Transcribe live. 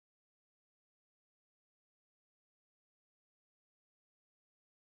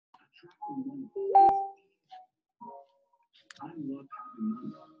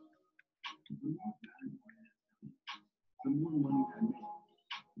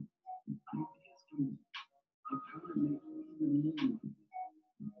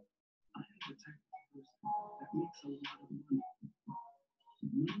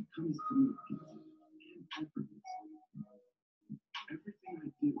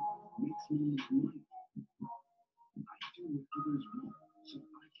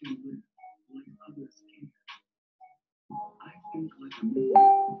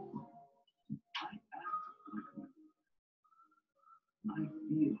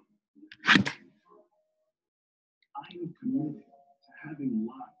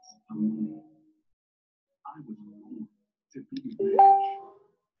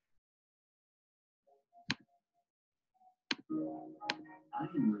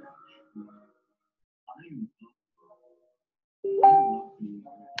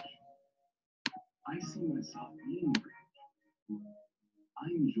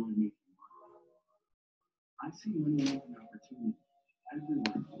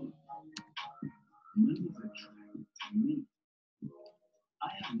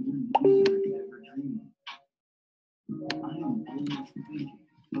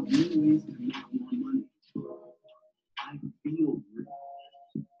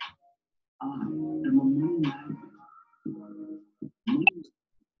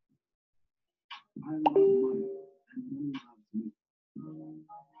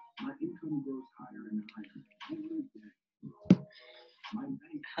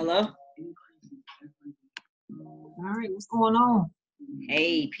Hello? All right, what's going on?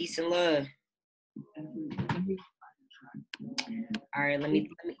 Hey, peace and love. All right, let me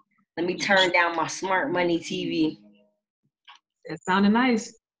turn down my smart money TV. That sounded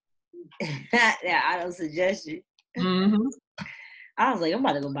nice. Yeah, I don't suggest it. Mm-hmm. I was like, I'm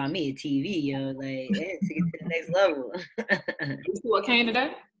about to go buy me a TV, yo. Like, to get to the next level. You see what came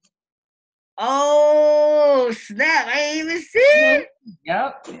today? Oh, snap. I ain't even see it.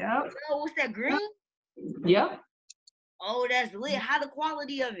 Yep. Oh, what's that, green? Yep. Oh, that's lit. How the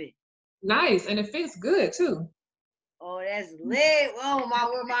quality of it? Nice, and it fits good, too. Oh, that's lit. Oh,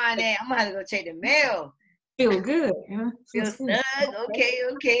 where mine at? I'm going to have to go check the mail. Feel good. Feel snug.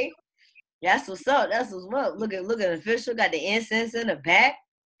 Okay. That's what's up. Look at official. Got the incense in the back.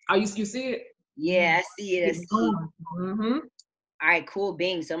 Oh, you see it? Yeah, I see it. Mm-hmm. All right, cool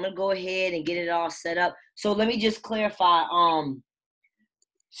beans. So I'm gonna go ahead and get it all set up. So let me just clarify.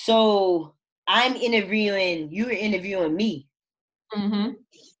 So I'm interviewing, you're interviewing me. Mm-hmm.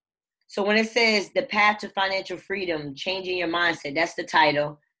 So when it says the path to financial freedom, changing your mindset, that's the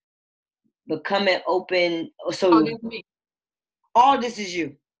title. Becoming open. So that's me. All this is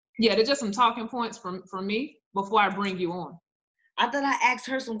you. Yeah, there's just some talking points from me before I bring you on. I thought I asked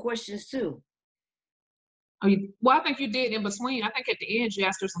her some questions too. Well, I think you did in between. I think at the end you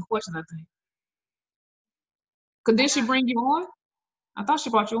asked her some questions, I think. Did she bring you on? I thought she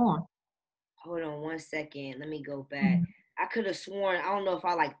brought you on. Hold on 1 second. Let me go back. Mm-hmm. I could have sworn, I don't know if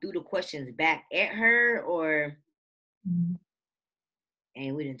I threw the questions back at her or... Mm-hmm.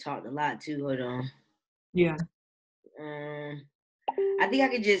 And we didn't talk a lot too. Hold on. Yeah. I think I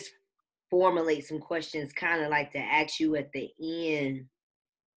could just formulate some questions kind of like to ask you at the end.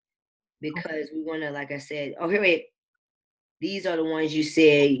 Because we want to, like I said, wait. These are the ones you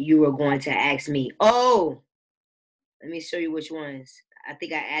said you were going to ask me. Oh, let me show you which ones. I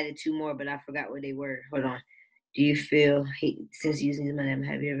think I added 2 more, but I forgot what they were. Hold on. Do you feel since using the money?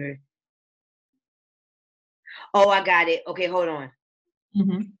 Have you ever? Oh, I got it. Okay, hold on.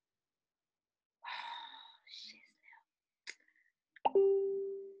 Mm-hmm.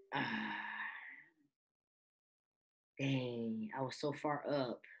 Dang, I was so far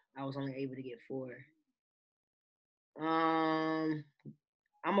up. I was only able to get 4. I'm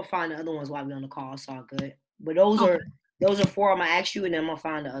gonna find the other ones while we're on the call. It's all good. But those are 4 I'm gonna ask you, and then I'm gonna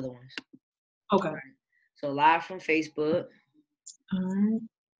find the other ones. Okay. Right. So live from Facebook. All right.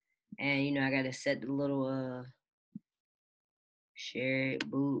 And I gotta set the little share it,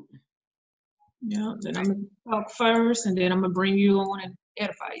 boot. Yeah. Then I'm gonna talk first, and then I'm gonna bring you on and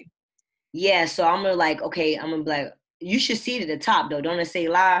edify you. Yeah. So I'm gonna I'm gonna be like, you should see it at the top though. Don't it say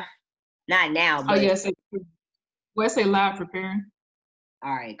live? Not now, but. Oh yes. Where it say live preparing.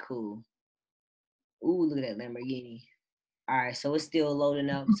 All right. Cool. Ooh, look at that Lamborghini. All right, so it's still loading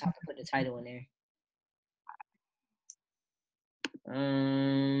up, so I have to put the title in there.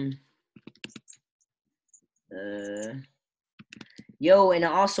 Yo, and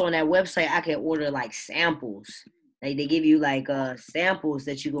also on that website, I can order samples. Like they give you samples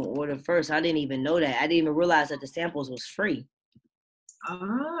that you can order first. I didn't even know that. I didn't even realize that the samples was free.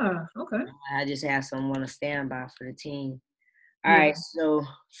 Ah, okay. I just have someone to stand by for the team. All Yeah. right, so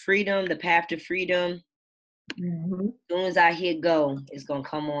freedom, the path to freedom. Mm-hmm. As soon as I hit go, it's gonna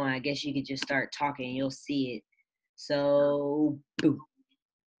come on. I guess you could just start talking and you'll see it. So boom.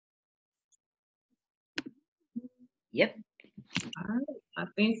 Yep. All right. I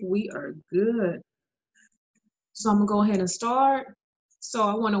think we are good. So I'm gonna go ahead and start. So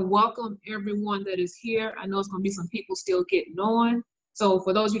I want to welcome everyone that is here. I know it's gonna be some people still getting on. So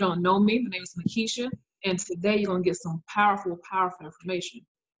for those who don't know me, my name is Makisha, and today you're gonna get some powerful, powerful information.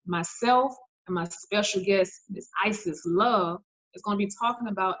 Myself and my special guest, Miss Isis Love, is gonna be talking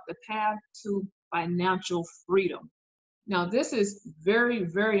about the path to financial freedom. Now, this is very,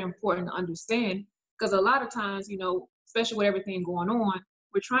 very important to understand because a lot of times, especially with everything going on,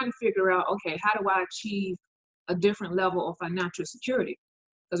 we're trying to figure out, okay, how do I achieve a different level of financial security?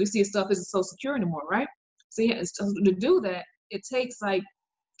 Because we see stuff isn't so secure anymore, right? So, yeah, so to do that, it takes like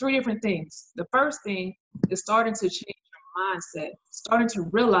three different things. The first thing is starting to change your mindset, starting to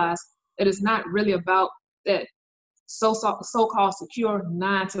realize that it's not really about that so-called secure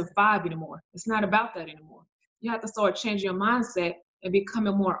 9 to 5 anymore. It's not about that anymore. You have to start changing your mindset and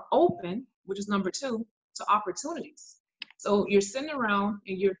becoming more open, which is number two, to opportunities. So you're sitting around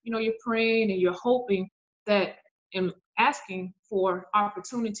and you're praying and you're hoping that and asking for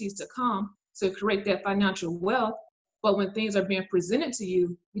opportunities to come to create that financial wealth. But when things are being presented to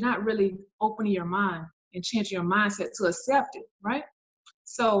you, you're not really opening your mind and changing your mindset to accept it, right?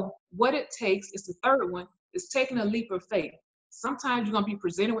 So what it takes is the third one is taking a leap of faith. Sometimes you're gonna be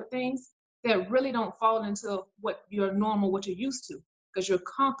presented with things that really don't fall into what you're normal, what you're used to, because you're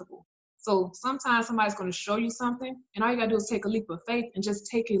comfortable. So sometimes somebody's gonna show you something, and all you gotta do is take a leap of faith and just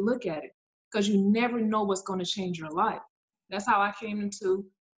take a look at it, because you never know what's gonna change your life. That's how I came into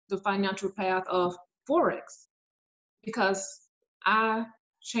the financial path of Forex, because I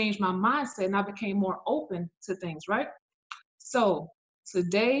changed my mindset and I became more open to things, right? So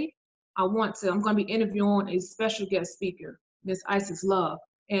today I'm going to be interviewing a special guest speaker, Miss Isis Love.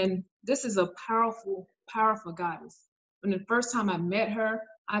 And this is a powerful, powerful goddess. When the first time I met her,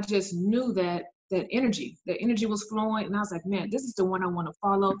 I just knew that energy was flowing. And I was like, man, this is the one I want to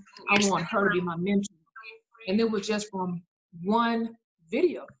follow. I want her to be my mentor. And it was just from one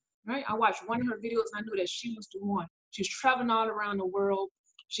video, right? I watched one of her videos and I knew that she was the one. She's traveling all around the world.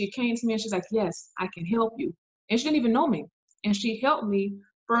 She came to me and she's like, yes, I can help you. And she didn't even know me. And she helped me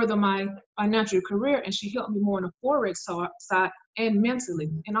further my financial career, and she helped me more on the Forex side and mentally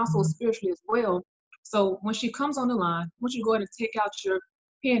and also spiritually as well. So when she comes on the line, I want you to go ahead and take out your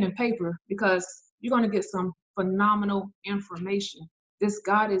pen and paper because you're going to get some phenomenal information. This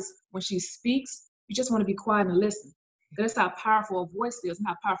goddess, when she speaks, you just want to be quiet and listen. That's how powerful her voice is and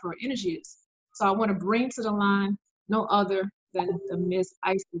how powerful her energy is. So I want to bring to the line no other than the Miss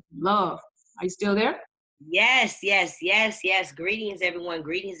Isis Love. Are you still there? Yes, yes, yes, yes. Greetings, everyone.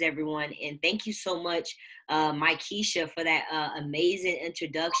 Greetings, everyone. And thank you so much, Makisha, for that amazing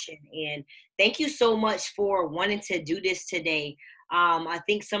introduction. And thank you so much for wanting to do this today. I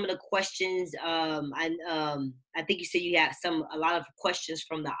think some of the questions, I think you said you had a lot of questions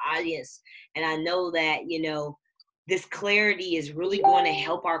from the audience. And I know that, this clarity is really going to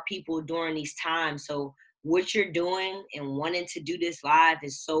help our people during these times. So what you're doing and wanting to do this live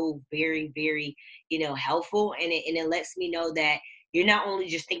is so very, very, helpful. And it lets me know that you're not only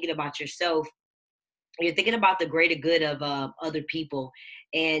just thinking about yourself, you're thinking about the greater good of other people.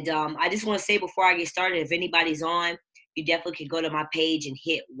 And I just want to say before I get started, if anybody's on, you definitely can go to my page and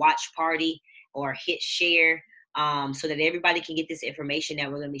hit watch party or hit share, so that everybody can get this information that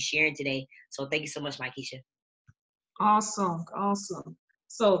we're going to be sharing today. So thank you so much, Makisha. Awesome, awesome.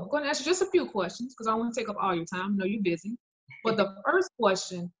 So I'm going to ask you just a few questions because I don't want to take up all your time. I know you're busy. But the first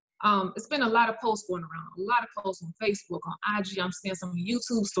question, it's been a lot of posts going around, a lot of posts on Facebook, on IG. I'm seeing some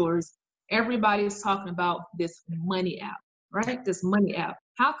YouTube stories. Everybody is talking about this money app, right? This money app.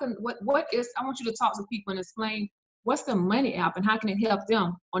 What is, I want you to talk to people and explain what's the money app and how can it help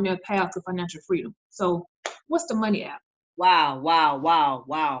them on their path to financial freedom? So what's the money app? Wow, wow, wow,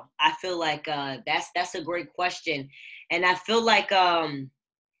 wow. I feel like that's a great question. And I feel like I'm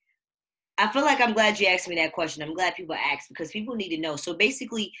glad you asked me that question. I'm glad people asked because people need to know. So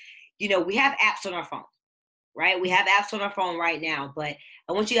basically, we have apps on our phone, right? We have apps on our phone right now, but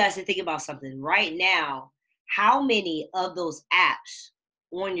I want you guys to think about something. Right now, how many of those apps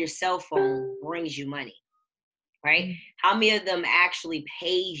on your cell phone brings you money, right? How many of them actually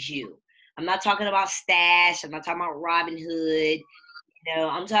pays you? I'm not talking about Stash. I'm not talking about Robinhood.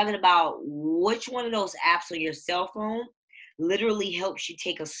 I'm talking about which one of those apps on your cell phone literally helps you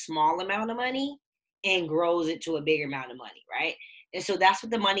take a small amount of money and grows it to a bigger amount of money, right? And so that's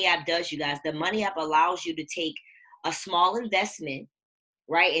what the money app does, you guys. The money app allows you to take a small investment,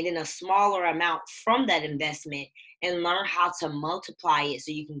 right? And then a smaller amount from that investment and learn how to multiply it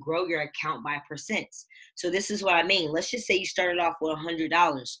so you can grow your account by percents. So this is what I mean. Let's just say you started off with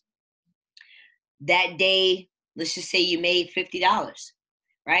 $100. That day, let's just say you made $50,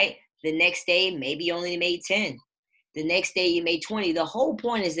 right? The next day, maybe you only made 10. The next day you made 20. The whole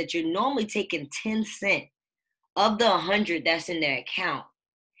point is that you're normally taking 10 cents of the 100 that's in their account,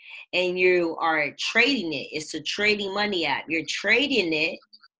 and you are trading it. It's a trading money app. You're trading it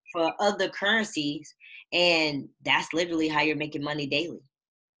for other currencies, and that's literally how you're making money daily.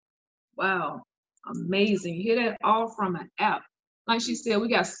 Wow, amazing. You hear that all from an app. Like she said, we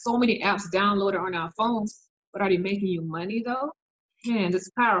got so many apps downloaded on our phones, but are they making you money though? Man, it's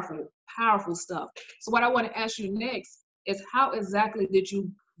powerful, powerful stuff. So what I want to ask you next is how exactly did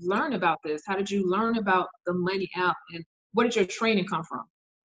you learn about this? How did you learn about the money app, and where did your training come from?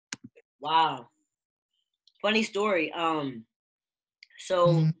 Wow. Funny story.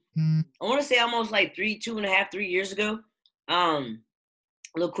 So I want to say almost like 3 years ago. A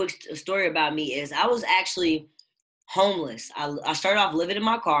little quick story about me is I was actually homeless. I started off living in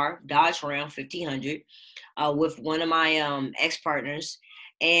my car, Dodge Ram 1500, with one of my ex-partners.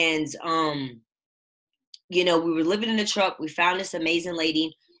 And, we were living in the truck. We found this amazing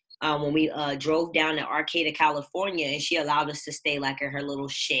lady when we drove down to Arcata, California, and she allowed us to stay like in her little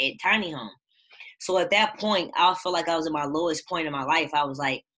shed, tiny home. So at that point, I felt like I was at my lowest point in my life. I was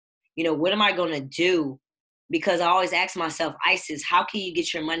like, what am I going to do? Because I always ask myself, Isis, how can you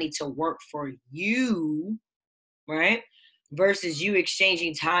get your money to work for you, right? Versus you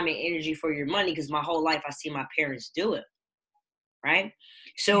exchanging time and energy for your money, because my whole life I see my parents do it, right?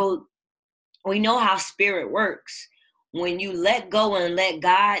 So we know how spirit works. When you let go and let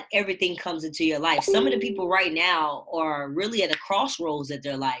God, everything comes into your life. Some of the people right now are really at a crossroads of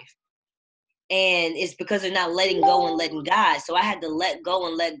their life. And it's because they're not letting go and letting God. So I had to let go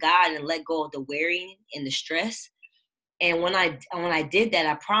and let God and let go of the worrying and the stress. And when I did that,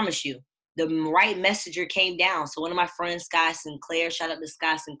 I promise you, the right messenger came down. So one of my friends, Sky Sinclair, shout out to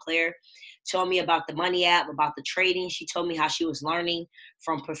Sky Sinclair, told me about the money app, about the trading. She told me how she was learning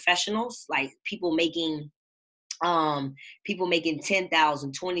from professionals, like people making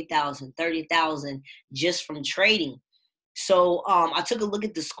 10,000, 20,000, 30,000 just from trading. So I took a look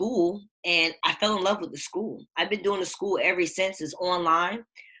at the school and I fell in love with the school. I've been doing the school ever since. It's online.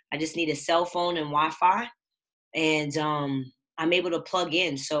 I just need a cell phone and Wi-Fi, and I'm able to plug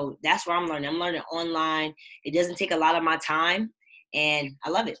in. So that's where I'm learning. I'm learning online. It doesn't take a lot of my time, and I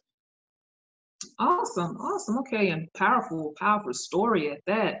love it. Awesome, awesome. Okay, and powerful, powerful story at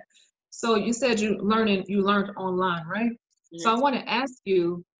that. So you said you learned online, right? So I want to ask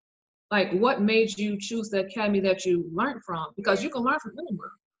you, like, what made you choose the academy that you learned from? Because you can learn from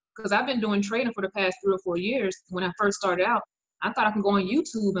anywhere. Because I've been doing trading for the past 3 or 4 years. When I first started out, I thought I could go on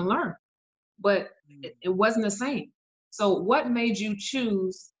YouTube and learn, but it wasn't the same. So what made you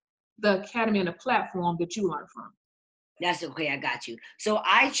choose the academy and the platform that you learned from? That's okay. I got you. So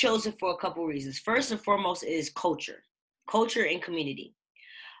I chose it for a couple reasons. First and foremost is culture and community.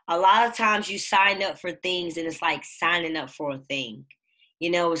 A lot of times you sign up for things and it's like signing up for a thing.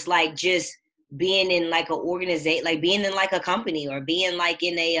 It's like just being in like an organization, like being in like a company, or being like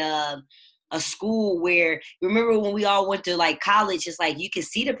in a school where, remember when we all went to like college, it's like you can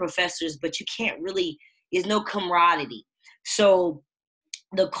see the professors, but you can't really, there's no camaraderie. So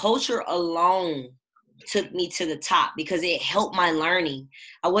the culture alone took me to the top because it helped my learning.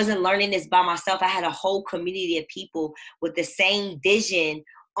 I wasn't learning this by myself. I had a whole community of people with the same vision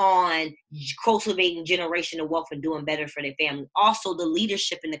on cultivating generational wealth and doing better for their family. Also, the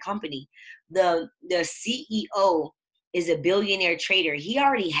leadership in the company. The CEO is a billionaire trader. He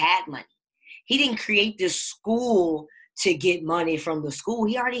already had money. He didn't create this school to get money from the school.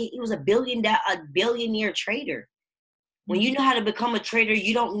 He was a billionaire trader. When you know how to become a trader,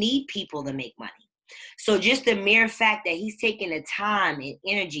 you don't need people to make money. So just the mere fact that he's taking the time and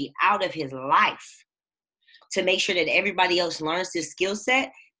energy out of his life to make sure that everybody else learns this skill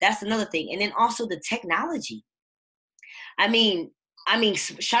set, that's another thing. And then also the technology. I mean,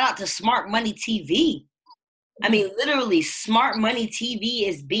 shout out to Smart Money TV. I mean, literally, Smart Money TV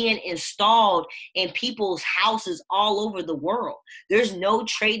is being installed in people's houses all over the world. There's no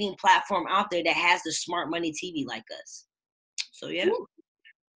trading platform out there that has the Smart Money TV like us. So, yeah.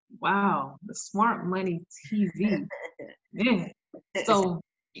 Wow, the Smart Money TV. Man. So,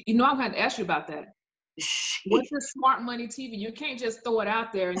 I'm going to ask you about that. What's the Smart Money TV? You can't just throw it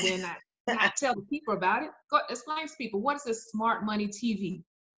out there and then not tell the people about it. Go explain to people, what is this Smart Money TV?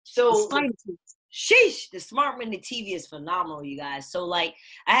 So explain to us. sheesh, the smart money TV is phenomenal, you guys. So like,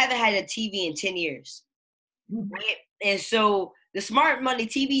 I haven't had a TV in 10 years, right? And so the smart money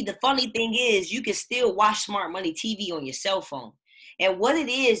TV, the funny thing is you can still watch smart money TV on your cell phone. And what it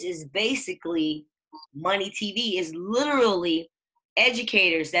is basically money TV is literally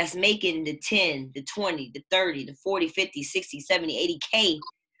educators that's making the 10, the 20, the 30, the 40, 50, 60, 70, 80K,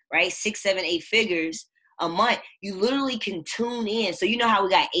 right? 6, 7, 8 figures a month. You literally can tune in. So you know how we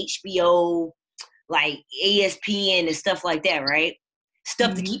got HBO, like ESPN and stuff like that, right?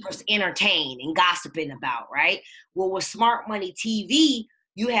 Stuff to keep us entertained and gossiping about, right? Well, with Smart Money TV,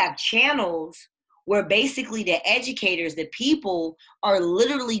 you have channels where basically the educators, the people are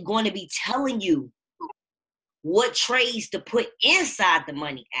literally going to be telling you what trades to put inside the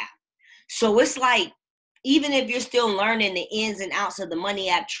money app. So it's like, even if you're still learning the ins and outs of the money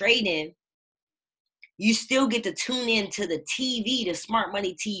app trading, you still get to tune into the TV, the Smart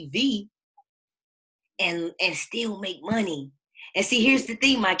Money TV, and still make money. And see, here's the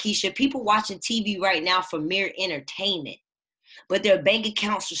thing, Makisha, people watching TV right now for mere entertainment, but their bank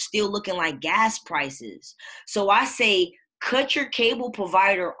accounts are still looking like gas prices. So I say, cut your cable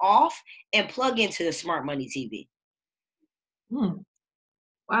provider off and plug into the Smart Money TV.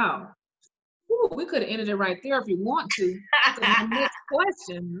 Wow. Ooh, we could have ended it right there if you want to. My next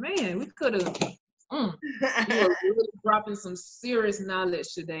question, man, we could have. You were really dropping some serious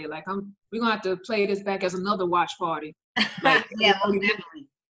knowledge today. Like we're gonna have to play this back as another watch party. Like yeah, most definitely.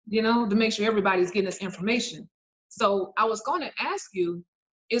 You know, to make sure everybody's getting this information. So I was going to ask you,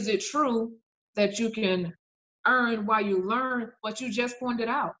 is it true that you can earn while you learn what you just pointed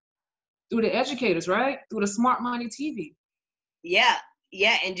out through the educators, right? Through the Smart Money TV. Yeah,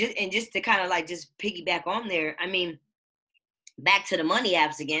 and just to kind of like just piggyback on there, I mean, back to the money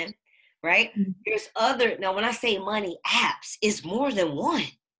apps again, right? There's other, now when I say money apps, it's more than one.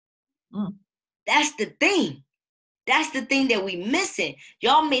 That's the thing. That's the thing that we missing.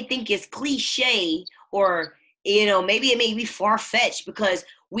 Y'all may think it's cliche, or you know, maybe it may be far-fetched because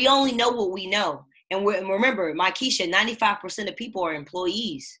we only know what we know. And remember, Makisha, 95% of people are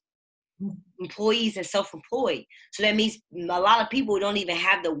employees and self-employed. So that means a lot of people don't even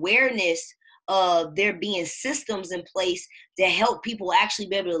have the awareness of there being systems in place to help people actually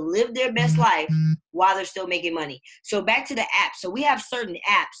be able to live their best life while they're still making money. So back to the apps. So we have certain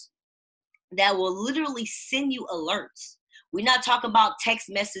apps that will literally send you alerts. We're not talking about text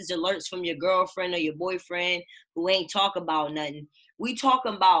message alerts from your girlfriend or your boyfriend who ain't talk about nothing. We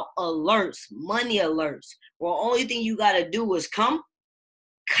talking about alerts, money alerts, where only thing you got to do is come,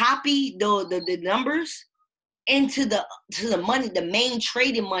 copy the numbers into the money, the main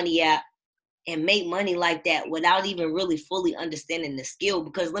trading money app, and make money like that without even really fully understanding the skill.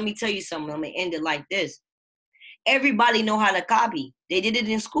 Because let me tell you something, I'm gonna end it like this. Everybody know how to copy. They did it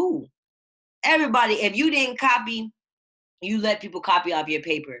in school. Everybody, if you didn't copy, you let people copy off your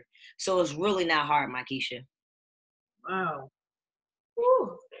paper. So it's really not hard, Makisha. Wow.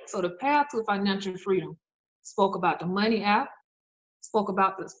 Whew. So the path to financial freedom spoke about the money app, spoke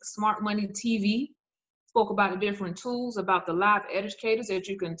about the Smart Money TV, spoke about the different tools, about the live educators that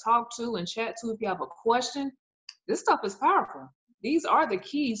you can talk to and chat to if you have a question. This stuff is powerful. These are the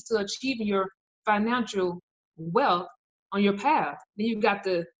keys to achieving your financial wealth on your path. Then you got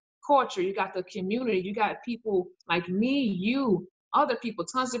the culture, you got the community, you got people like me, you, other people,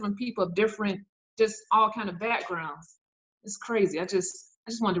 tons of different people of different, just all kind of backgrounds. It's crazy. I just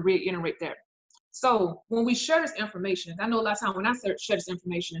wanted to reiterate that. So when we share this information, I know a lot of times when I share this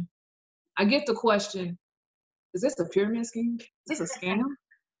information, I get the question, is this a pyramid scheme? Is this a scam?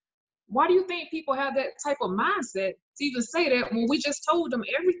 Why do you think people have that type of mindset to even say that when we just told them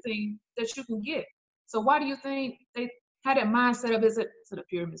everything that you can get? So why do you think they had that mindset of, is it a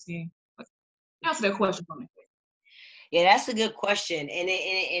pyramid scheme? Answer that question for me. Yeah, that's a good question.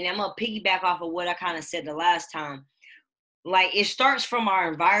 And I'm going to piggyback off of what I kind of said the last time. Like, it starts from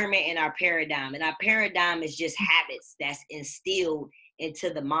our environment and our paradigm. And our paradigm is just habits that's instilled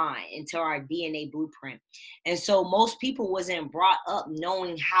into the mind, into our DNA blueprint. And so most people wasn't brought up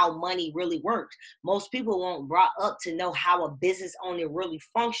knowing how money really works. Most people weren't brought up to know how a business owner really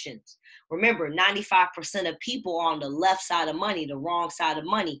functions. Remember, 95% of people are on the left side of money, the wrong side of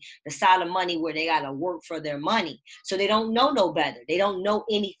money, the side of money where they got to work for their money. So they don't know no better. They don't know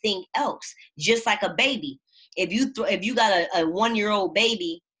anything else. Just like a baby. If you got a 1-year-old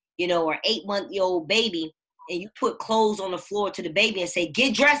baby, you know, or 8-month-old baby, and you put clothes on the floor to the baby and say,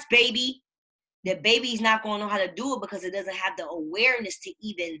 get dressed, baby, the baby's not going to know how to do it because it doesn't have the awareness to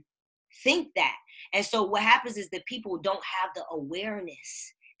even think that. And so what happens is that people don't have the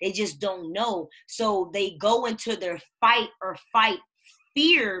awareness. They just don't know. So they go into their fight or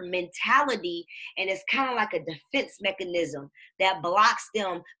fear mentality, and it's kind of like a defense mechanism that blocks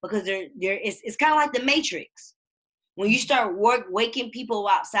them, because it's kind of like the Matrix. When you start waking people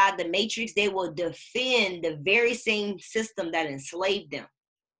outside the Matrix, they will defend the very same system that enslaved them.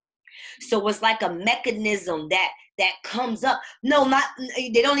 So it's like a mechanism that comes up. No, not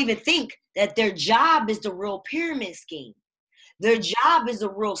they don't even think that their job is the real pyramid scheme. Their job is a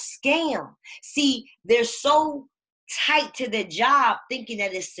real scam. See, they're so tight to their job, thinking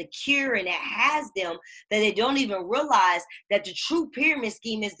that it's secure and it has them, that they don't even realize that the true pyramid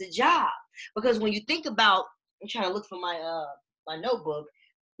scheme is the job. Because when you think about, I'm trying to look for my notebook.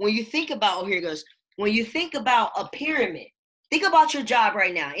 When you think about, oh, here it goes. When you think about a pyramid, think about your job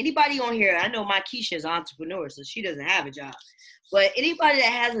right now. Anybody on here, I know Makisha is an entrepreneur, so she doesn't have a job. But anybody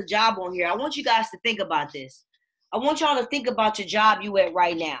that has a job on here, I want you guys to think about this. I want y'all to think about your job you at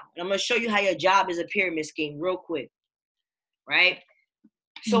right now. And I'm going to show you how your job is a pyramid scheme real quick. Right?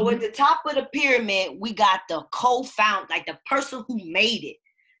 So at the top of the pyramid, we got the co-founder, like the person who made it,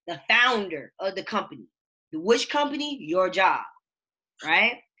 the founder of the company. Which company? Your job.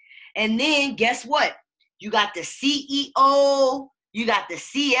 Right? And then guess what? You got the CEO, you got the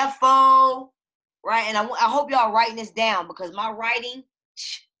CFO, right? And I hope y'all writing this down, because my writing,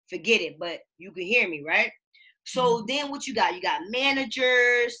 forget it, but you can hear me, right? So then what you got? You got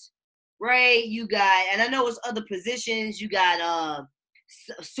managers, right? You got, and I know it's other positions, you got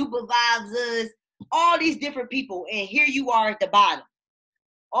supervisors, all these different people, and here you are at the bottom.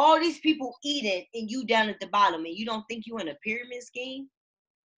 All these people eating, and you down at the bottom, and you don't think you in a pyramid scheme?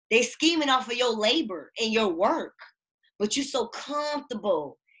 They scheming off of your labor and your work, but you're so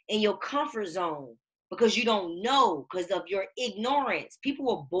comfortable in your comfort zone because you don't know, because of your ignorance. People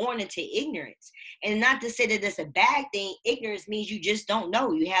were born into ignorance. And not to say that that's a bad thing. Ignorance means you just don't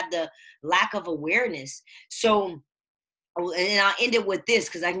know. You have the lack of awareness. So, and I'll end it with this,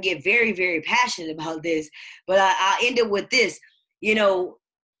 because I can get very, very passionate about this, but I'll end it with this. You know,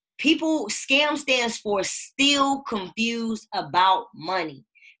 scam stands for still confused about money.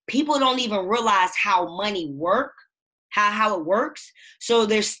 People don't even realize how money how it works. So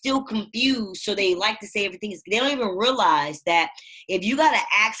they're still confused. So they like to say everything is, they don't even realize that if you got to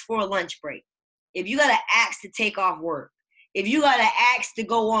ask for a lunch break, if you got to ask to take off work, if you got to ask to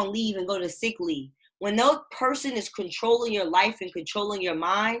go on leave and go to sick leave, when that person is controlling your life and controlling your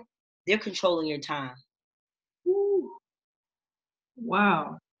mind, they're controlling your time. Ooh.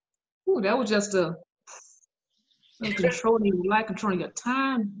 Wow. Ooh, that was just controlling your life, controlling your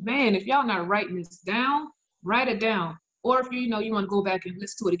time. Man, if y'all not writing this down, write it down. Or if you want to go back and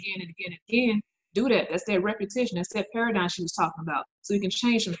listen to it again and again and again, do that. That's that repetition. That's that paradigm she was talking about. So you can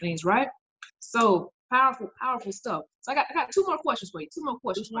change some things, right? So powerful, powerful stuff. So I got two more questions for you. Two more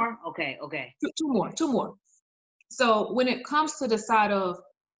questions. Two more? Okay. Two more. So when it comes to the side of,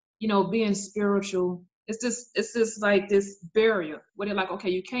 being spiritual, it's just like this barrier where they're like, okay,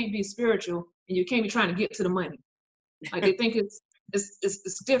 you can't be spiritual and you can't be trying to get to the money. Like they think it's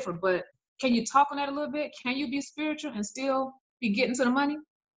different, but can you talk on that a little bit? Can you be spiritual and still be getting to the money?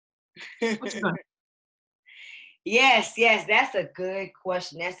 What you think? Yes, that's a good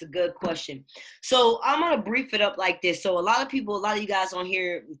question. So I'm going to brief it up like this. So a lot of you guys on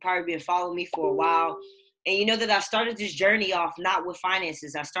here probably been following me for a while. And you know that I started this journey off not with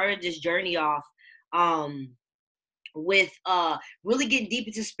finances. I started this journey off with really getting deep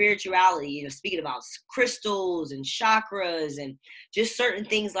into spirituality, speaking about crystals and chakras and just certain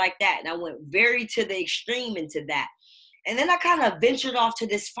things like that. And I went very to the extreme into that. And then I kind of ventured off to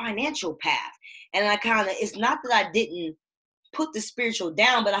this financial path. And it's not that I didn't put the spiritual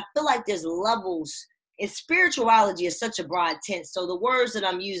down, but I feel like there's levels. And spirituality is such a broad tent. So the words that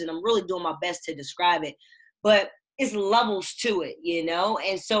I'm using, I'm really doing my best to describe it. But it's levels to it,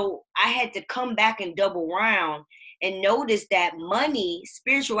 And so I had to come back and double round and notice that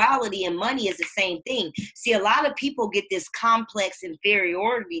spirituality and money is the same thing. See, a lot of people get this complex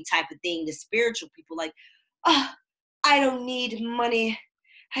inferiority type of thing. The spiritual people like, oh, I don't need money.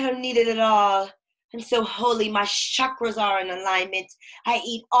 I don't need it at all. I'm so holy. My chakras are in alignment. I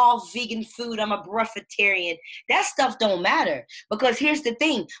eat all vegan food. I'm a breatharian. That stuff don't matter, because here's the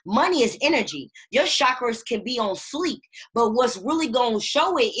thing. Money is energy. Your chakras can be on fleek, but what's really going to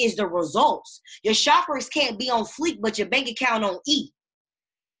show it is the results. Your chakras can't be on fleek, but your bank account on E.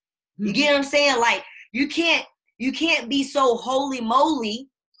 You get what I'm saying? Like you can't be so holy moly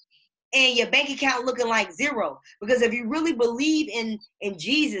and your bank account looking like zero. Because if you really believe in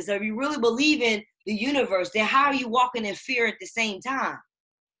Jesus, or if you really believe in the universe, then how are you walking in fear at the same time?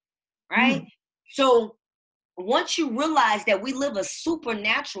 Right? So once you realize that we live a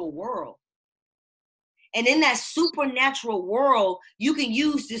supernatural world, And in that supernatural world, you can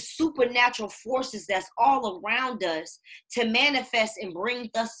use the supernatural forces that's all around us to manifest and bring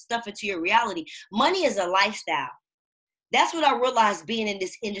stuff into your reality. Money is a lifestyle. That's what I realized being in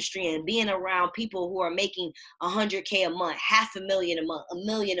this industry and being around people who are making $100K a month, $500,000 a month, $1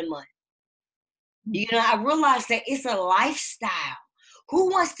 million a month. You know, I realized that it's a lifestyle. Who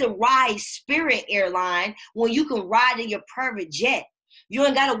wants to ride Spirit Airline when you can ride in your private jet? You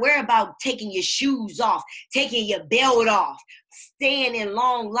ain't got to worry about taking your shoes off, taking your belt off, staying in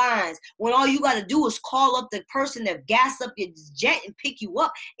long lines, when all you got to do is call up the person that gas up your jet and pick you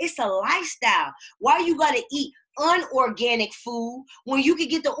up. It's a lifestyle. Why you got to eat unorganic food when you can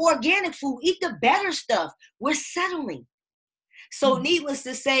get the organic food? Eat the better stuff. We're settling. So needless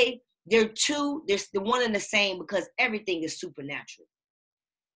to say, they're the one and the same, because everything is supernatural.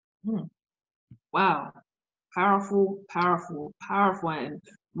 Wow. Powerful, powerful, powerful, and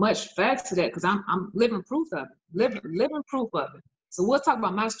much facts to that, because I'm living proof of it. Living proof of it. So we'll talk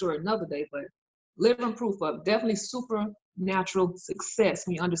about my story another day, but living proof of it. Definitely supernatural success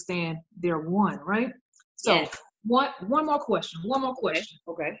when you understand they're one, right? So Yes. one more question.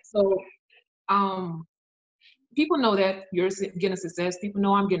 Okay. So people know that you're getting success. People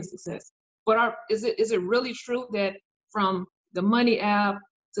know I'm getting success. But is it really true that from the Money app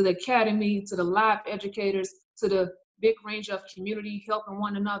to the academy to the live educators to the big range of community helping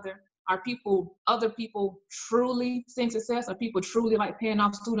one another, are other people truly seeing success? Are people truly like paying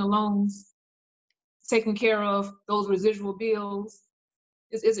off student loans, taking care of those residual bills?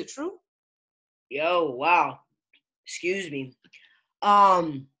 Is it true? Yo, wow. Excuse me.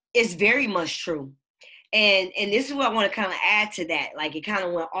 It's very much true. And this is what I want to kind of add to that. Like, it kind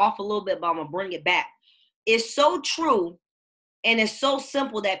of went off a little bit, but I'm going to bring it back. It's so true, and it's so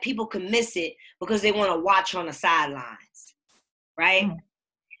simple that people can miss it because they want to watch on the sidelines, right?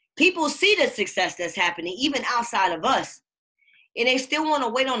 People see the success that's happening, even outside of us, and they still want to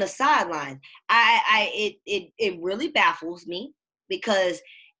wait on the sidelines. It really baffles me, because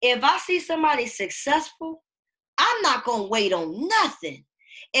if I see somebody successful, I'm not going to wait on nothing.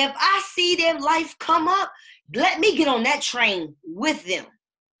 If I see their life come up, let me get on that train with them.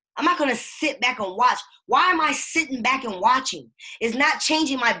 I'm not going to sit back and watch. Why am I sitting back and watching? It's not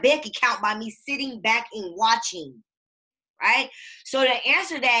changing my bank account by me sitting back and watching, right? So to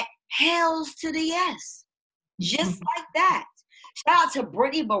answer that, hells to the yes. Just like that. Shout out to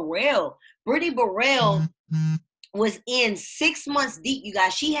Brittany Burrell. Brittany Burrell was in 6 months deep, you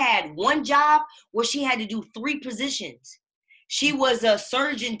guys. She had one job where she had to do 3 positions. She was a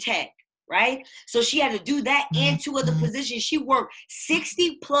surgeon tech, right? So she had to do that and 2 other positions. She worked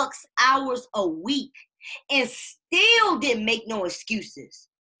 60 plus hours a week and still didn't make no excuses.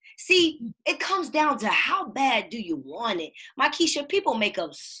 See, it comes down to how bad do you want it. Makisha, people make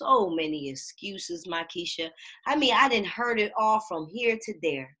up so many excuses, Makisha. I mean, I didn't heard it all from here to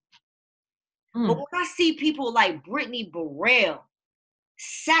there. But when I see people like Brittany Burrell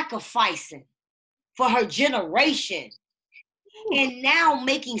sacrificing for her generation and now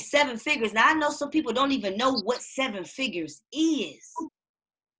making 7 figures. Now, I know some people don't even know what 7 figures is.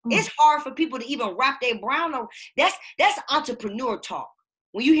 It's hard for people to even wrap their brain on. That's entrepreneur talk.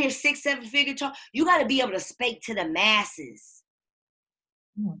 When you hear 6, 7 figure talk, you got to be able to speak to the masses.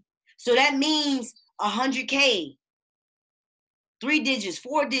 So that means 100K, 3 digits,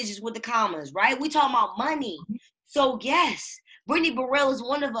 4 digits with the commas, right? We talking about money. So yes, Brittany Burrell is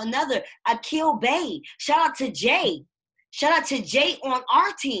one of another. Akil Bay. Shout out to Jay. Shout out to Jay on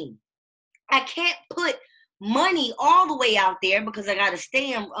our team. I can't put money all the way out there because I got to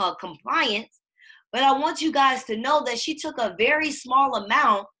stay in compliance. But I want you guys to know that she took a very small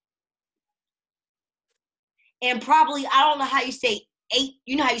amount and probably, I don't know how you say 8,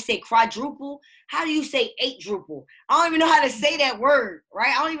 you know how you say quadruple? How do you say 8druple? I don't even know how to say that word,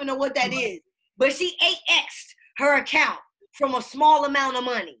 right? I don't even know what that is. But she 8x'd her account from a small amount of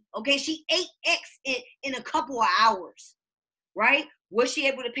money, okay? She 8x'd it in a couple of hours, right? Was she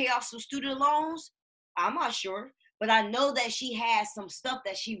able to pay off some student loans? I'm not sure. But I know that she had some stuff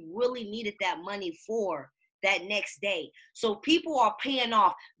that she really needed that money for that next day. So people are paying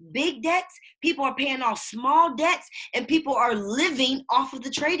off big debts, people are paying off small debts, and people are living off of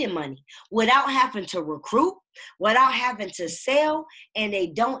the trading money without having to recruit, without having to sell, and they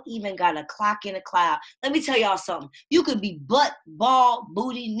don't even got a clock in a cloud. Let me tell y'all something. You could be butt, ball,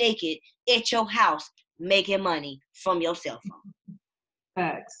 booty naked at your house making money from your cell phone.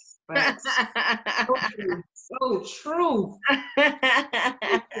 Facts. So true. Yeah,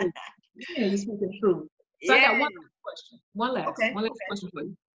 you're speaking true. So I got one last question for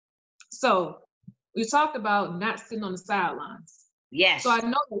you. So we talked about not sitting on the sidelines. Yes. So I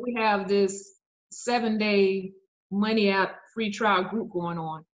know that we have this 7-day money app free trial group going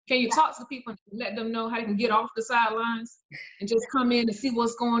on. Can you talk to people and let them know how they can get off the sidelines and just come in and see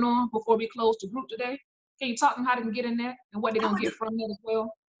what's going on before we close the group today? Can you talk to them how they can get in there and what they're gonna get from it as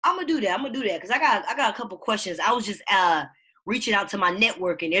well? I'm gonna do that because I got a couple questions. I was just reaching out to my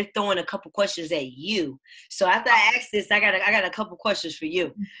network and they're throwing a couple questions at you. So after I ask this, I got a couple questions for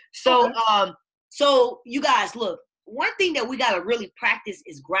you. So okay. So you guys, look, one thing that we gotta really practice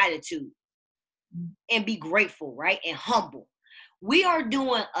is gratitude and be grateful, right? And humble. We are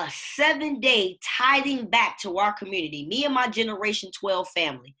doing a 7-day tithing back to our community. Me and my Generation 12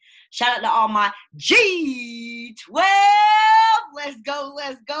 family. Shout out to all my G12. Let's go,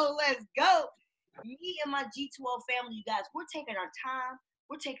 let's go, let's go. Me and my G12 family, you guys, we're taking our time,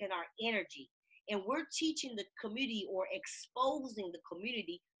 we're taking our energy, and we're teaching the community or exposing the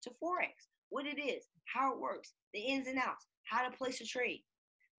community to Forex, what it is, how it works, the ins and outs, how to place a trade.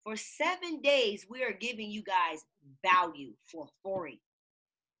 For 7 days, we are giving you guys value for free.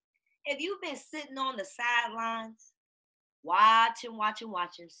 If you've been sitting on the sidelines, watching,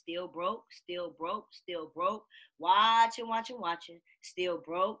 still broke, watching,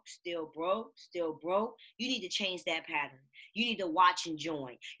 still broke, you need to change that pattern. You need to watch and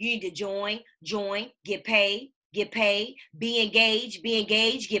join. You need to join, get paid, be engaged,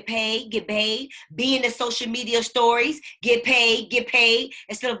 get paid, be in the social media stories, get paid,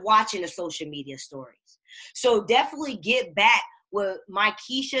 instead of watching the social media stories. So definitely get back with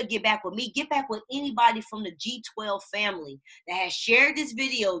Makisha, get back with me, get back with anybody from the G12 family that has shared this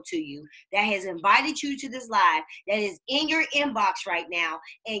video to you, that has invited you to this live, that is in your inbox right now,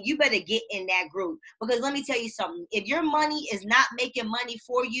 and you better get in that group. Because let me tell you something, if your money is not making money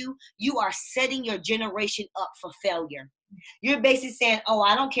for you, you are setting your generation up for failure. You're basically saying, oh,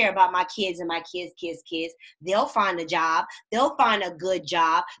 I don't care about my kids and my kids. They'll find a job. They'll find a good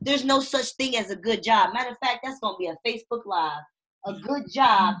job. There's no such thing as a good job. Matter of fact, that's going to be a Facebook Live. A good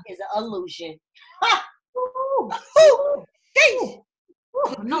job is an illusion.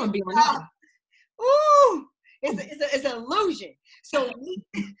 No, be on it's an illusion. So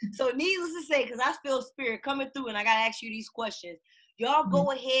needless to say, because I feel spirit coming through and I got to ask you these questions. Y'all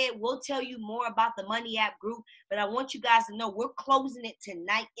go ahead. We'll tell you more about the Money App group, but I want you guys to know we're closing it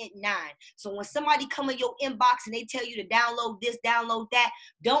tonight at 9. So when somebody come in your inbox and they tell you to download this, download that,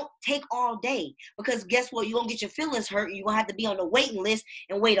 don't take all day, because guess what? You're going to get your feelings hurt. You're going to have to be on the waiting list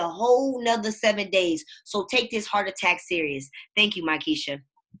and wait a whole nother 7 days. So take this heart attack serious. Thank you, Makisha.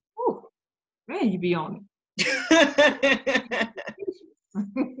 Ooh, man, you be on it.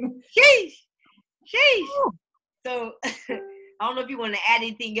 Sheesh. So I don't know if you want to add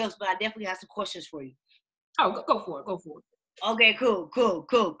anything else, but I definitely have some questions for you. Oh, go for it. Okay,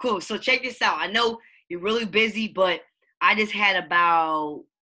 cool. So check this out. I know you're really busy, but I just had about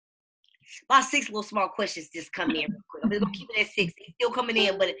 6 little small questions just come in real quick. I'm just going to keep it at 6. It's still coming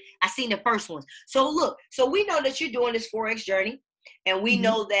in, but I seen the first ones. So look, we know that you're doing this Forex journey, and we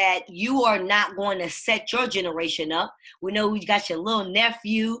know that you are not going to set your generation up. We know we got your little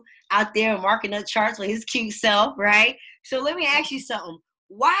nephew out there marking up charts with his cute self, right? So let me ask you something.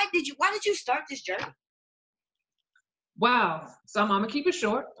 Why did you start this journey? Wow. So I'm gonna keep it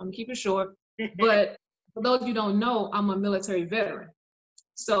short. But for those of you who don't know, I'm a military veteran.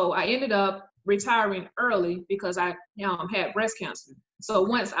 So I ended up retiring early because I had breast cancer. So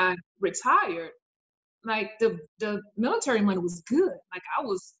once I retired, like the military money was good. Like I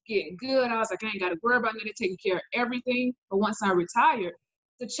was getting good. I was like, I ain't got to worry about nothing, taking care of everything. But once I retired,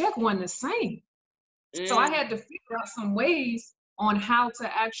 the check wasn't the same. So I had to figure out some ways on how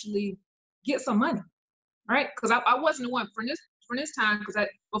to actually get some money, right? Because I wasn't the one for this time. Because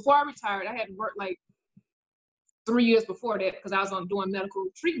before I retired, I had to work like 3 years before that because I was doing medical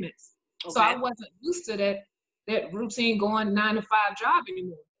treatments. Okay. So I wasn't used to that routine going 9-to-5 job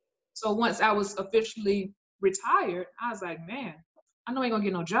anymore. So once I was officially retired, I was like, man, I know I ain't gonna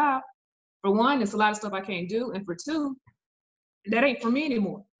get no job. For one, it's a lot of stuff I can't do, and for two, that ain't for me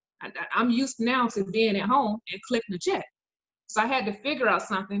anymore. I'm used now to being at home and clicking a check. So I had to figure out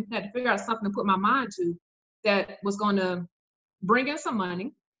something to put my mind to that was going to bring in some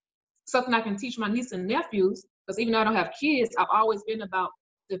money, something I can teach my nieces and nephews, because even though I don't have kids, I've always been about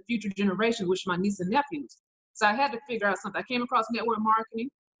the future generation, which are my nieces and nephews. So I had to figure out something. I came across network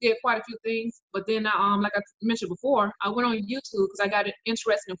marketing, did quite a few things, but then like I mentioned before, I went on YouTube because I got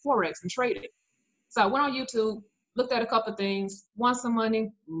interested in Forex and trading. So I went on YouTube, looked at a couple of things, won some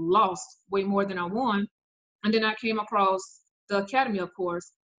money, lost way more than I won. And then I came across the Academy, of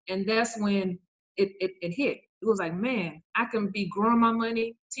course, and that's when it hit. It was like, man, I can be growing my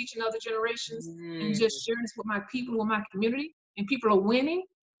money, teaching other generations, and just sharing this with my people, with my community, and people are winning.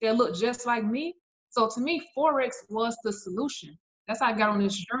 They look just like me. So to me, Forex was the solution. That's how I got on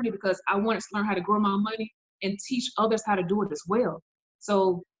this journey, because I wanted to learn how to grow my money and teach others how to do it as well.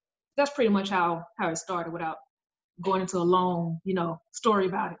 So that's pretty much how it started, without going into a long, story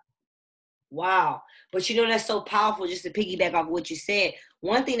about it. Wow. But that's so powerful, just to piggyback off what you said.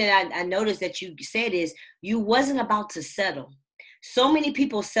 One thing that I noticed that you said is you wasn't about to settle. So many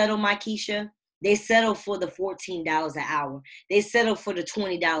people settle, Makisha. They settle for the $14 an hour. They settle for the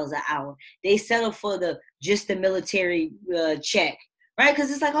 $20 an hour. They settle for just the military check, right? Because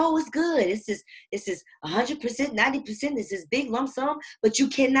it's like, oh, it's good. It's this 100%, 90%. It's this big lump sum, but you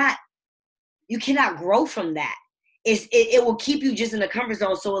cannot grow from that. It will keep you just in the comfort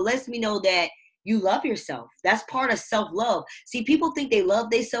zone. So it lets me know that you love yourself. That's part of self-love. See, people think they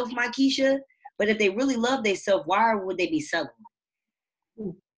love themselves, Makisha, but if they really love themselves, why would they be settling?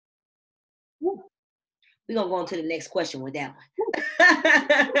 Ooh. Ooh. We're gonna go on to the next question with that one.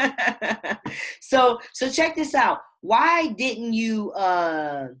 So check this out. Why didn't you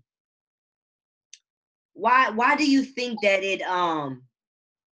why do you think that it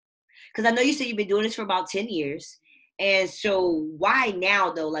because I know you said you've been doing this for about 10 years. And so why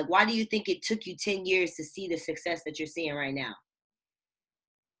now though? Like, why do you think it took you 10 years to see the success that you're seeing right now?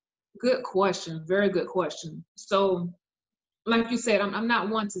 Good question. Very good question. So, like you said, I'm not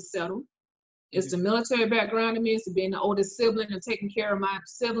one to settle. It's the military background in me. It's being the oldest sibling and taking care of my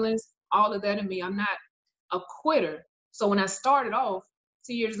siblings. All of that in me. I'm not a quitter. So when I started off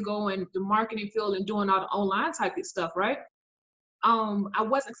 2 years ago in the marketing field and doing all the online type of stuff, right? I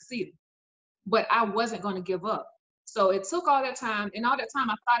wasn't succeeding, but I wasn't going to give up. So it took all that time, and all that time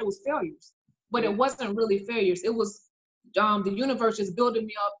I thought it was failures, but it wasn't really failures. It was the universe just building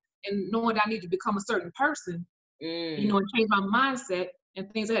me up and knowing that I need to become a certain person, and change my mindset and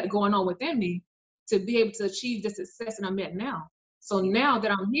things that had going on within me to be able to achieve the success that I'm at now. So now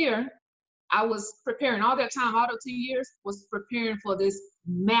that I'm here, I was preparing all that time, all those 2 years, was preparing for this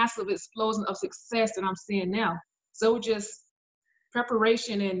massive explosion of success that I'm seeing now. So just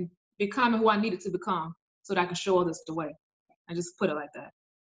preparation and becoming who I needed to become so that I can show others the way. I just put it like that.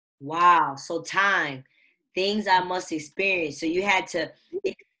 Wow. So time, things I must experience. So you had to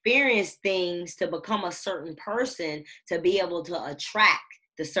experience things to become a certain person to be able to attract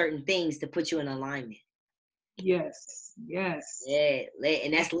the certain things to put you in alignment. Yes. Yes. Yeah.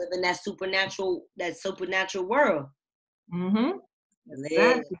 And that's living that supernatural world. Mm-hmm.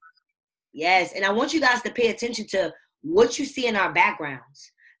 Exactly. Yes. And I want you guys to pay attention to what you see in our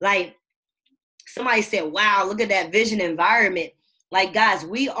backgrounds. Like somebody said, wow, look at that vision environment. Like, guys,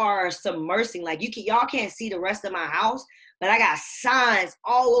 we are submersing. Like, y'all can't see the rest of my house, but I got signs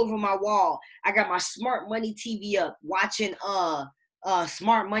all over my wall. I got my Smart Money TV up, watching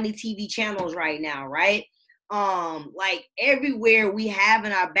Smart Money TV channels right now, right? Like everywhere we have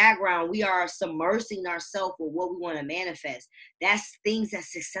in our background, we are submersing ourselves with what we want to manifest. That's things that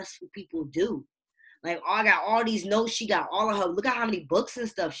successful people do. Like, I got all these notes. She got all of her. Look at how many books and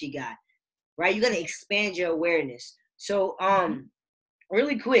stuff she got. Right? You got to expand your awareness. So,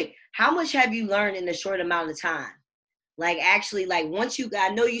 really quick, how much have you learned in a short amount of time? Like, actually, like once I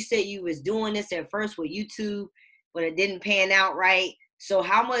know you said you was doing this at first with YouTube, but it didn't pan out right. So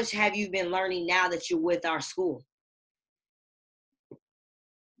how much have you been learning now that you're with our school?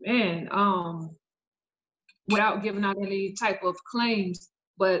 Man, without giving out any type of claims,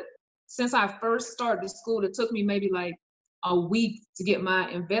 but since I first started the school, it took me maybe like a week to get my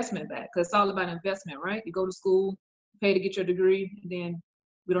investment back, because it's all about investment, right? You go to school, pay to get your degree, and then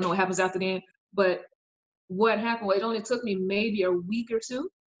we don't know what happens after then. But what happened, well, it only took me maybe a week or two.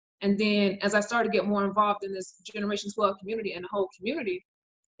 And then as I started to get more involved in this Generation 12 community and the whole community,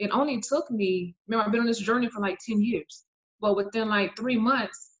 it only took me, remember, I've been on this journey for like 10 years. But within like 3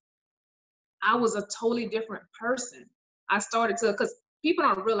 months, I was a totally different person. I started to, because people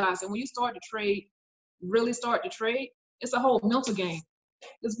don't realize that when you start to trade, really start to trade, it's a whole mental game.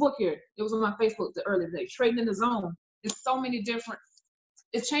 This book here, it was on my Facebook the earlier day, Trading in the Zone. It's so many different,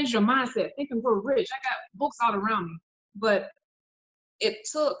 it changed your mindset. Think and Grow Rich. I got books all around me. But it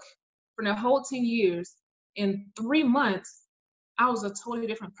took, for the whole 10 years, in 3 months, I was a totally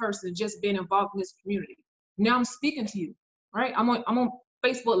different person just being involved in this community. Now I'm speaking to you, right? I'm on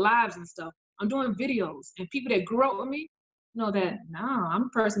Facebook Lives and stuff. I'm doing videos, and people that grew up with me know that, nah, I'm a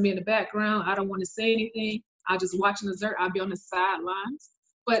person be in the background. I don't want to say anything. I'll just watch and observe. I'll be on the sidelines.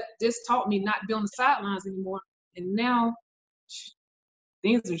 But this taught me not to be on the sidelines anymore. And now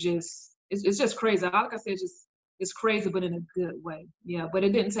things are just, it's just crazy. Like I said, just it's crazy, but in a good way. Yeah, but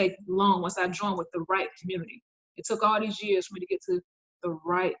it didn't take long once I joined with the right community. It took all these years for me to get to the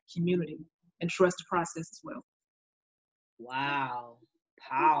right community and trust the process as well. Wow.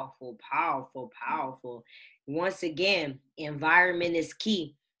 Powerful, powerful, powerful. Once again, environment is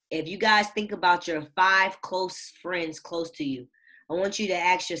key. If you guys think about your 5 close friends close to you, I want you to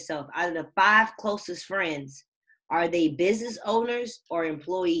ask yourself, out of the 5 closest friends, are they business owners or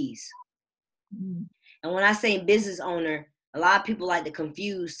employees? Mm. And when I say business owner, a lot of people like to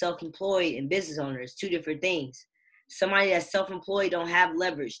confuse self-employed and business owners, two different things. Somebody that's self-employed don't have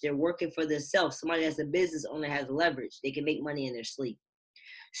leverage. They're working for themselves. Somebody that's a business owner has leverage. They can make money in their sleep.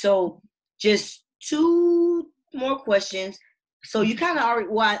 So just 2 more questions. So you kind of already,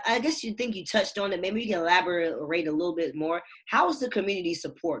 well, I guess you think you touched on it. Maybe you can elaborate a little bit more. How is the community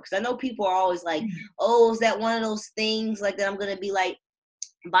support? Because I know people are always like, oh, is that one of those things like that I'm going to be like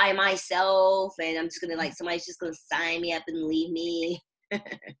by myself and I'm just going to like, somebody's just going to sign me up and leave me?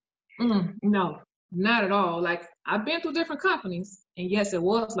 No, not at all. Like I've been through different companies, and yes, it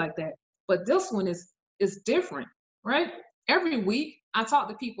was like that. But this one is different, right? Every week, I talk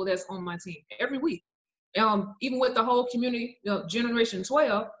to people that's on my team. Every week, even with the whole community, Generation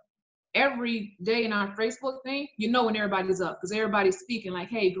 12. Every day in our Facebook thing, when everybody's up because everybody's speaking like,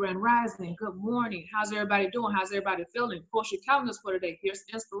 hey, Grand Rising, good morning. How's everybody doing? How's everybody feeling? Post your calendars for today. Here's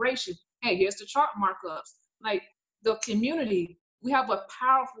inspiration. Hey, here's the chart markups. Like the community, we have a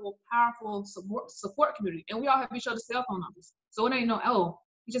powerful, powerful support community, and we all have each other's cell phone numbers. So it ain't no, oh,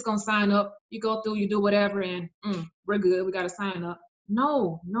 you just gonna sign up, you go through, you do whatever, and we're good. We gotta sign up.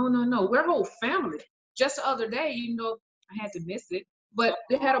 No, no, no, no. We're a whole family. Just the other day, I had to miss it, but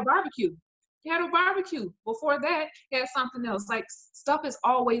they had a barbecue. They had a barbecue. Before that, they had something else. Like stuff is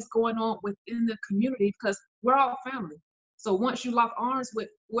always going on within the community because we're all family. So once you lock arms with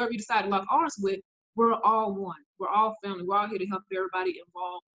whoever you decide to lock arms with, we're all one. We're all family. We're all here to help everybody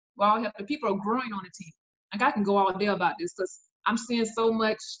involved. We're all helping. People are growing on the team. Like I can go all day about this because I'm seeing so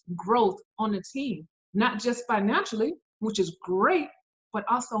much growth on the team, not just financially, which is great, but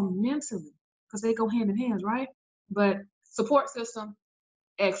also mentally because they go hand in hand, right? But support system,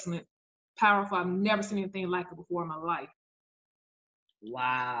 excellent, powerful. I've never seen anything like it before in my life.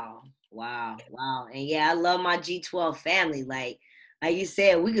 Wow, wow, wow. And yeah, I love my G12 family. Like you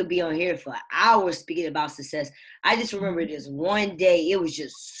said, we could be on here for hours speaking about success. I just remember this one day, it was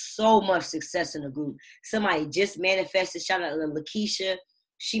just so much success in the group. Somebody just manifested, shout out to Makisha.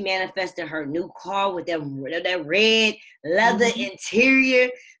 She manifested her new car with that red leather interior.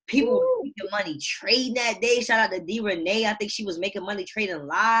 People were making money trading that day. Shout out to D Renee. I think she was making money trading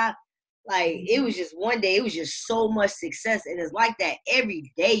live. Like it was just one day, it was just so much success. And it's like that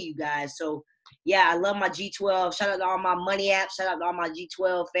every day, you guys. So yeah, I love my G12. Shout out to all my money apps. Shout out to all my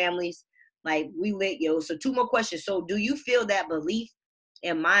G12 families. Like we lit, yo. So 2 more questions. So do you feel that belief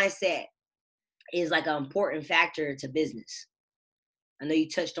and mindset is like an important factor to business? I know you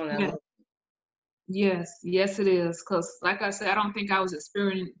touched on that a Yeah. little. Yes, yes, it is. Because, like I said, I don't think I was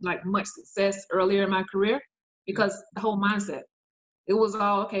experiencing like much success earlier in my career because the whole mindset. It was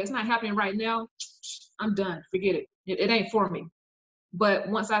all okay. It's not happening right now. I'm done. Forget it. It ain't for me. But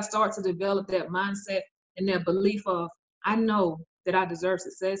once I start to develop that mindset and that belief of, I know that I deserve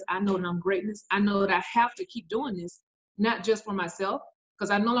success. I know that I'm greatness. I know that I have to keep doing this, not just for myself, because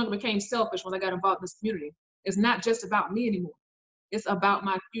I no longer became selfish when I got involved in this community. It's not just about me anymore. It's about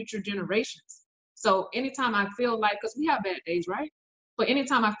my future generations. So anytime I feel like, because we have bad days, right? But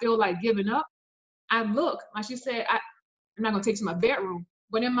anytime I feel like giving up, I look, like she said, I'm not gonna take to my bedroom,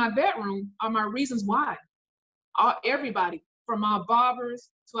 but in my bedroom are my reasons why. Everybody, from my barbers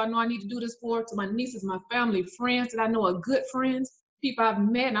to I know I need to do this for, to my nieces, my family, friends that I know are good friends, people I've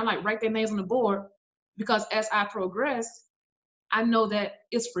met, and I like write their names on the board because as I progress, I know that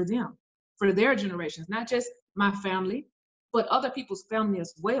it's for them, for their generations, not just my family, but other people's family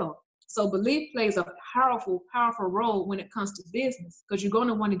as well. So belief plays a powerful, powerful role when it comes to business because you're going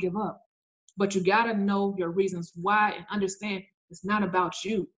to want to give up, but you got to know your reasons why and understand it's not about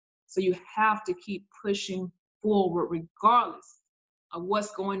you. So you have to keep pushing forward regardless of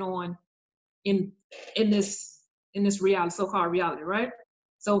what's going on in in this reality, so-called reality, right?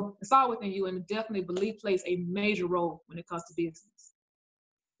 So it's all within you, and definitely belief plays a major role when it comes to business.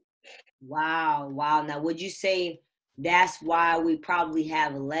 Wow, wow. Now, would you say that's why we probably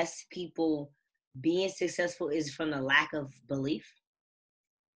have less people being successful is from the lack of belief?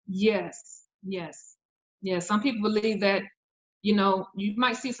 Yes, yes, yes. Some people believe that, you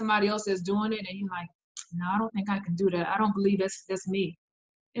might see somebody else that's doing it, and you're like, no, I don't think I can do that. I don't believe that's me.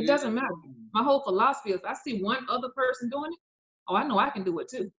 It doesn't matter. Mm. My whole philosophy is I see one other person doing it. Oh, I know I can do it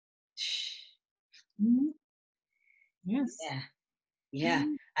too. Mhm. Yes. Yeah, yeah.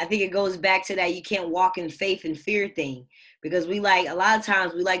 Mhm. I think it goes back to that you can't walk in faith and fear thing because we like a lot of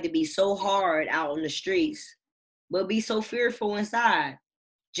times we like to be so hard out on the streets, but be so fearful inside.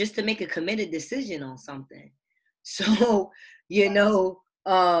 just to make a committed decision on something. So, you know,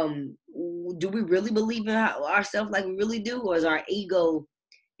 do we really believe in ourselves like we really do, or is our ego,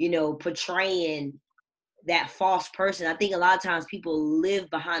 portraying that false person? I think a lot of times people live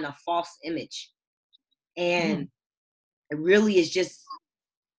behind a false image, and Mm. it really is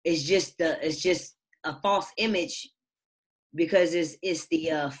just a false image, because it's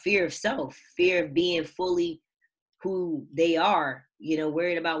the fear of self, fear of being fully who they are,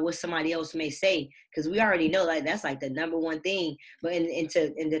 worried about what somebody else may say, because we already know, like, that's like the number one thing. But and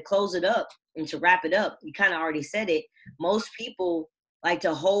to close it up and to wrap it up, you kind of already said it. Most people like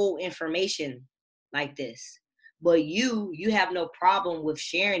to hold information like this, but you have no problem with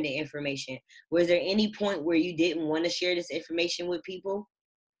sharing the information. Was there any point where you didn't want to share this information with people?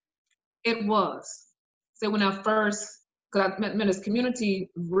 It was. So when I first, because I met this community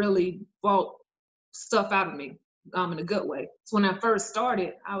really brought stuff out of me, in a good way. So when I first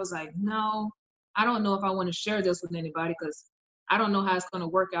started, I was like, no, I don't know if I want to share this with anybody because I don't know how it's going to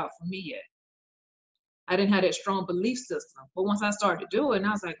work out for me yet. I didn't have that strong belief system. But once I started doing it,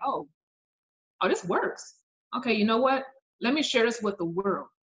 I was like, oh, this works. Okay, you know what? Let me share this with the world.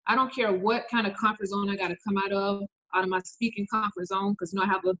 I don't care what kind of comfort zone I got to come out of my speaking comfort zone, because I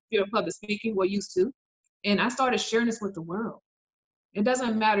have a fear of public speaking. We're used to, and I started sharing this with the world. It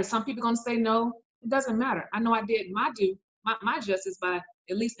doesn't matter. Some people are gonna say no. It doesn't matter. I know I did my justice by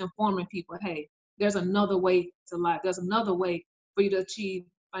at least informing people. Hey, there's another way to life. There's another way for you to achieve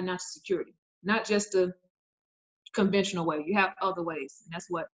financial security, not just the conventional way. You have other ways, and that's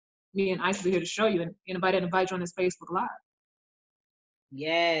what me and Ice are here to show you. And anybody that invite you on this Facebook Live.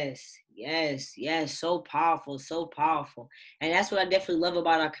 Yes, yes, yes. So powerful, so powerful. And that's what I definitely love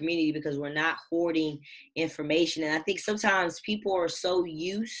about our community, because we're not hoarding information. And I think sometimes people are so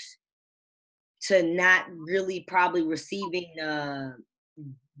used to not really probably receiving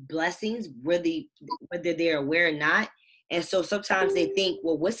blessings, really, whether they're aware or not. And so sometimes they think,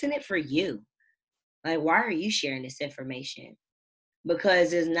 well, what's in it for you? Like, why are you sharing this information?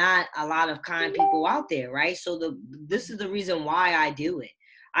 Because there's not a lot of kind people out there, right? So this is the reason why I do it.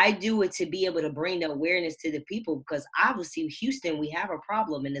 I do it to be able to bring the awareness to the people, because obviously Houston, we have a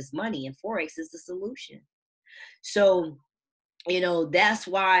problem, and it's money, and Forex is the solution. So, that's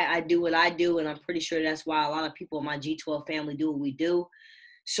why I do what I do, and I'm pretty sure that's why a lot of people in my G12 family do what we do.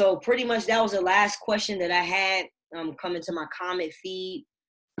 So pretty much that was the last question that I had coming to my comment feed.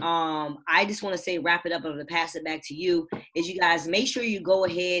 I just want to say, wrap it up. I'm gonna pass it back to you. Is you guys make sure you go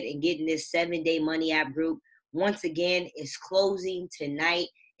ahead and get in this 7-day money app group. Once again, it's closing tonight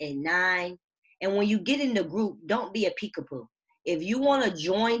at 9. And when you get in the group, don't be a peekaboo. If you want to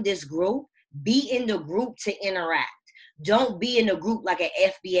join this group, be in the group to interact. Don't be in the group like an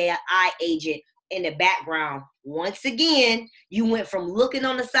FBI agent in the background. Once again, you went from looking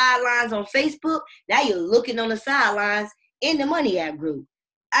on the sidelines on Facebook, now you're looking on the sidelines in the money app group.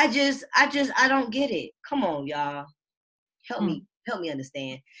 I don't get it. Come on, y'all. Help me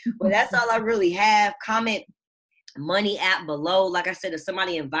understand. Well, that's all I really have. Comment money app below. Like I said, if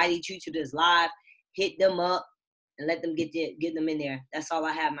somebody invited you to this live, hit them up and let them get them in there. That's all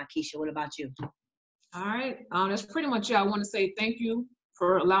I have, Makisha. What about you? All right. That's pretty much it. I want to say thank you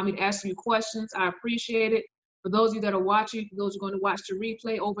for allowing me to ask you questions. I appreciate it. For those of you that are watching, for those who are going to watch the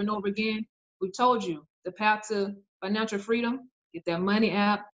replay over and over again, we told you the path to financial freedom. Get that money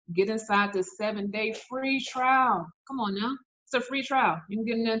app. Get inside this 7-day free trial. Come on now. It's a free trial. You can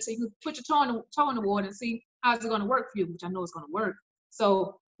get in there and see, you can put your toe in the water and see how's it going to work for you, which I know it's going to work.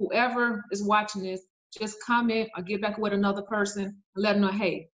 So whoever is watching this, just comment or get back with another person and let them know,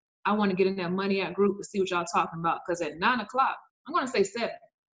 hey, I want to get in that money app group to see what y'all talking about. Because at 9 o'clock, I'm going to say 7.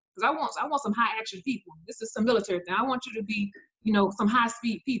 Because I want some high action people. This is some military thing. I want you to be, some high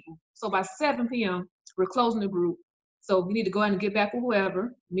speed people. So by 7 p.m., we're closing the group. So you need to go ahead and get back with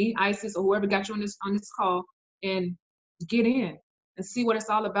whoever, me, Isis, or whoever got you on this call, and get in and see what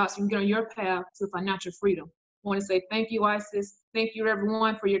it's all about, so you can get on your path to financial freedom. I want to say thank you, Isis. Thank you,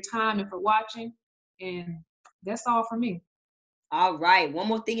 everyone, for your time and for watching. And that's all for me. All right. One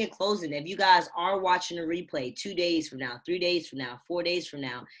more thing in closing. If you guys are watching the replay 2 days from now, 3 days from now, 4 days from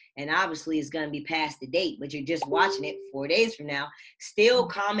now, and obviously it's going to be past the date, but you're just watching it 4 days from now, still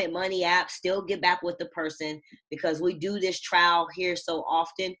comment money app, still get back with the person, because we do this trial here so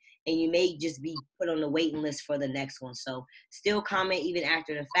often, and you may just be put on the waiting list for the next one. So still comment even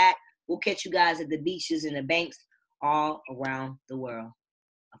after the fact. We'll catch you guys at the beaches and the banks all around the world.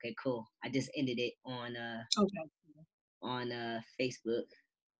 Okay, cool. I just ended it on Facebook.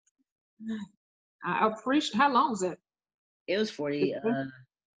 I appreciate. How long was it? It was 40.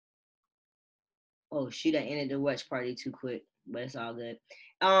 Oh shoot, I ended the watch party too quick, but it's all good.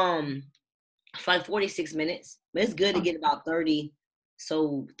 For like 46 minutes. But it's good to get about 30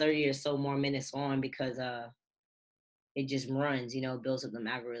 or so more minutes on because it just runs, builds up them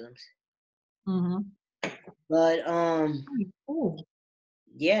algorithms. But Cool.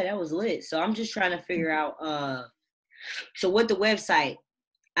 yeah, that was lit. So I'm just trying to figure out so what the website,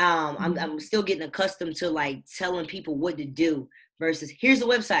 I'm still getting accustomed to like telling people what to do versus here's the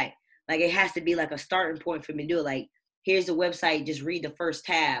website. Like it has to be like a starting point for me to do it. Like here's the website, just read the first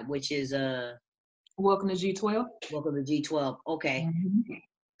tab, which is Welcome to G12. welcome to G12. Okay. Mm-hmm.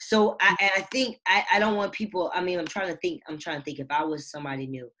 So I think I don't want people, I mean, I'm trying to think if I was somebody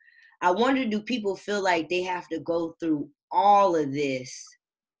new. I wonder, do people feel like they have to go through all of this?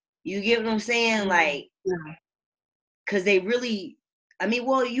 You get what I'm saying? Like, because they really, I mean,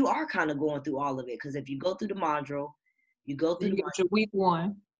 well, you are kind of going through all of it. Because if you go through the module, you go through You the get your week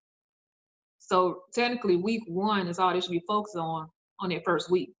 1. So technically week 1 is all they should be focused on their first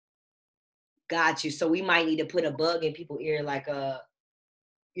week. Got you. So we might need to put a bug in people's ear, like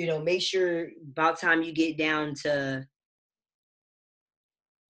make sure about time you get down to,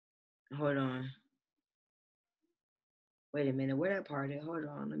 hold on. Wait a minute, where that part is? Hold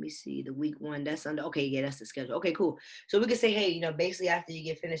on, let me see. The week 1, that's under, okay, yeah, that's the schedule. Okay, cool. So we can say, hey, basically after you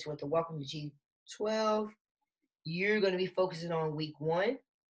get finished with the Welcome to G12, you're going to be focusing on week 1,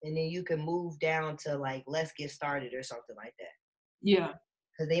 and then you can move down to like, let's get started or something like that. Yeah.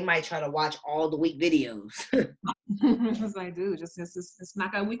 Because they might try to watch all the week videos. It's like, dude, just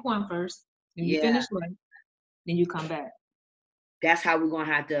knock out week 1 first. Then you finish one, then you come back. That's how we're going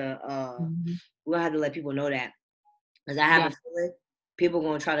to have to, we're going to have to let people know that. Because I have a feeling people are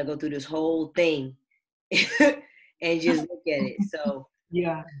going to try to go through this whole thing and just look at it. So,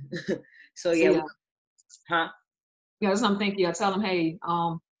 yeah. Huh? Yeah, that's what I'm thinking. I tell them, hey,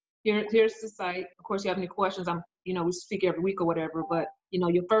 here's the site. Of course, you have any questions, we speak every week or whatever, but,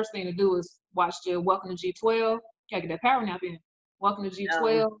 your first thing to do is watch the Welcome to G12. Gotta get that power nap in. Welcome to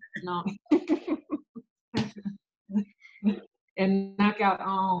G12. No. And knock out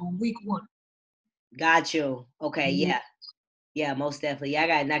week 1. Got you. Okay, yeah. Yeah, most definitely. Yeah, I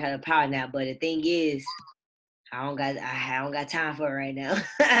gotta knock out the power nap, but the thing is, I don't got time for it right now.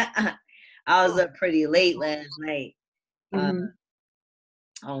 I was up pretty late last night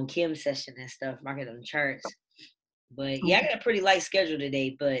on Kim's session and stuff, marking them charts. But yeah, I got a pretty light schedule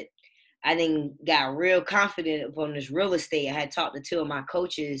today, but I got real confident upon this real estate. I had talked to 2 of my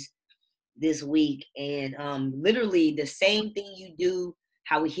coaches this week, and literally the same thing you do,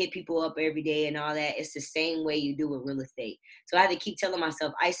 how we hit people up every day and all that, it's the same way you do with real estate. So I had to keep telling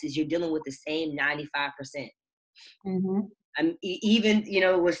myself, Isis, you're dealing with the same 95%. I'm even,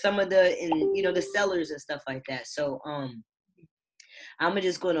 with some of the sellers and stuff like that. So I'm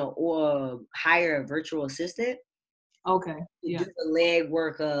just gonna hire a virtual assistant. Okay. To do the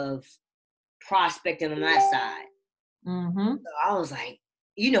legwork of prospecting on that side. So I was like,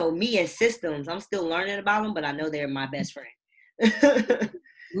 me and systems, I'm still learning about them, but I know they're my best friend.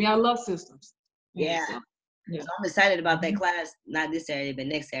 I love systems. Yeah. So I'm excited about that class, not this Saturday, but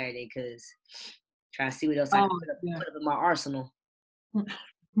next Saturday, because trying to see what else I can put up in my arsenal.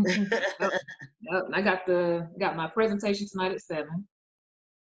 I got my presentation tonight at 7.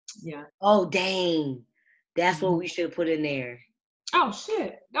 Yeah. Oh, dang. That's what we should put in there. Oh,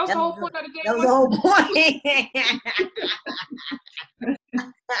 shit. That was the whole point of the day. That was the whole point.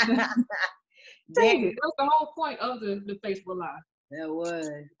 Dang it. That was the whole point of the Facebook Live. That was.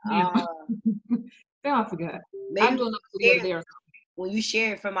 I forgot. I'm doing the other day or something. When you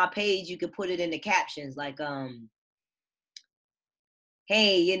share it from my page, you can put it in the captions like,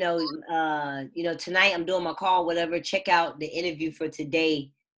 hey, tonight I'm doing my call, whatever. Check out the interview for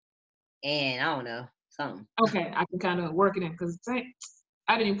today. And I don't know, something. Okay, I can kind of work it in because I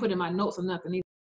didn't even put in my notes or nothing either.